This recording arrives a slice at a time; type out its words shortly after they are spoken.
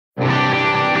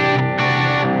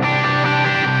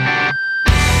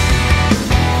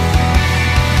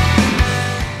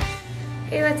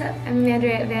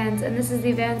Andrea at Vans, and this is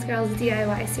the Vans Girls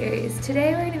DIY series.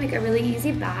 Today we're going to make a really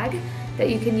easy bag that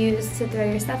you can use to throw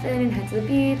your stuff in and head to the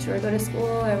beach or go to school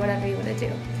or whatever you want to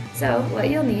do. So what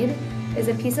you'll need is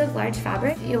a piece of large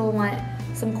fabric. You'll want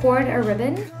some cord or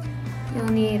ribbon.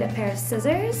 You'll need a pair of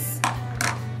scissors.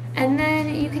 And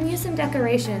then you can use some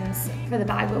decorations for the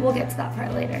bag, but we'll get to that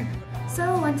part later.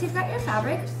 So once you've got your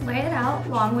fabric, lay it out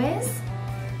long ways,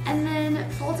 and then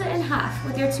fold it in half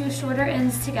with your two shorter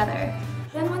ends together.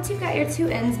 Then once you've got your two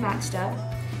ends matched up,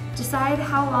 decide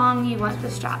how long you want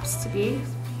the straps to be,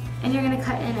 and you're going to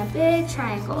cut in a big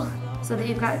triangle so that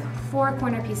you've got 4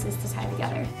 corner pieces to tie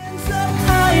together.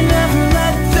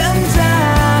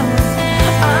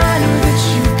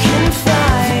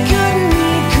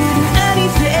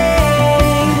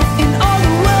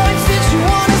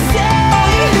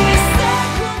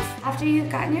 After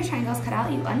you've gotten your triangles cut out,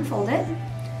 you unfold it.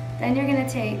 Then you're going to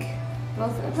take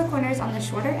both of the corners on the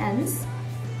shorter ends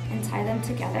and tie them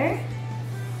together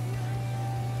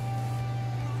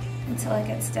until it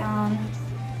gets down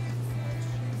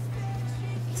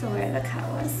to where the cut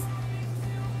was.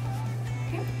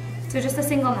 Okay. So just a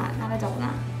single knot, not a double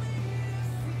knot.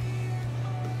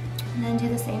 And then do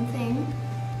the same thing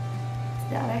to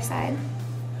the other side.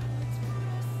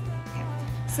 Okay.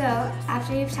 So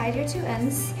after you've tied your two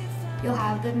ends, you'll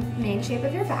have the main shape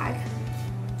of your bag.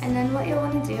 And then what you'll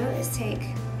want to do is take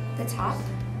the top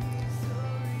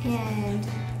and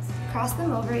cross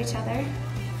them over each other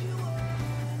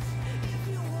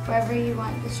wherever you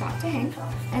want the strap to hang.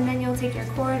 And then you'll take your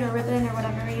cord or ribbon or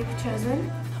whatever you've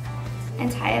chosen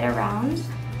and tie it around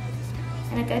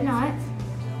in a good knot.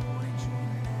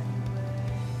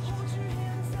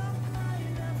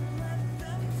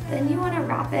 Then you want to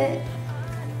wrap it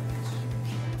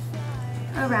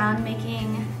around,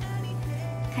 making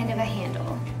kind of a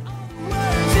handle.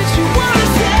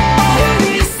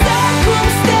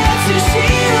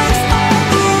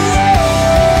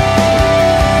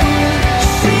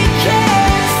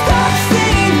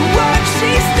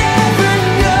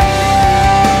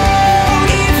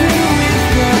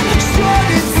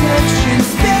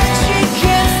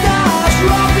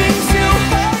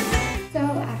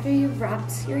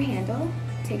 Wrapped your handle,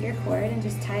 take your cord and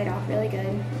just tie it off really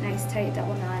good. Nice tight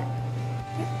double knot.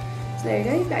 Okay. So there you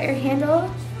go, you've got your handle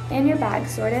and your bag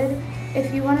sorted.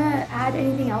 If you want to add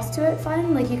anything else to it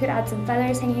fun, like you could add some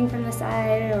feathers hanging from the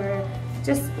side or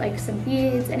just like some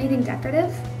beads, anything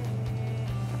decorative.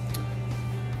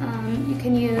 You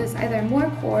can use either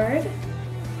more cord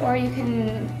or you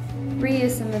can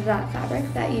reuse some of that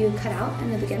fabric that you cut out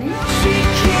in the beginning.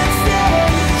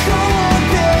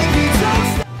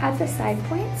 At the side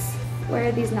points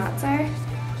where these knots are,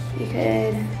 you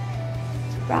could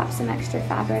wrap some extra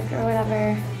fabric or whatever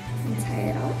and tie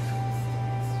it off.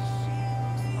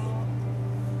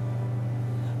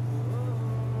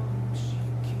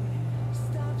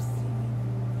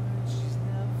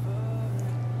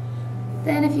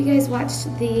 Then if you guys watched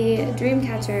the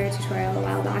Dreamcatcher tutorial a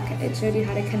while back, it showed you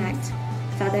how to connect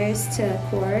feathers to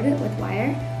cord with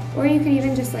wire, or you could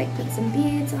even just like put some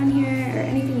beads on here or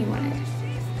anything you wanted.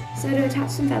 So to attach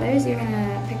some feathers, you're going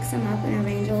to pick some up and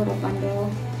arrange a little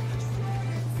bundle.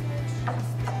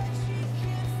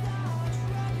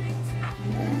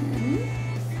 And then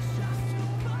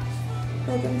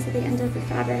hold them to the end of the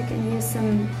fabric and use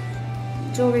some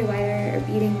jewelry wire or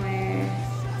beading wire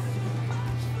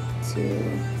to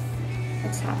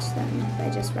attach them by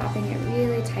just wrapping it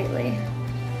really tightly.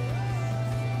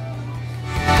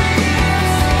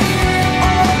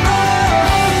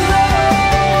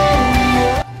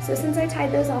 So since I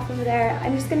tied those off over there,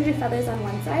 I'm just going to do feathers on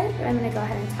one side, but I'm going to go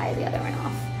ahead and tie the other one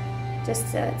off, just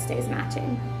so it stays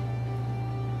matching.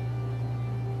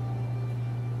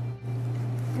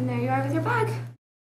 And there you are with your bag.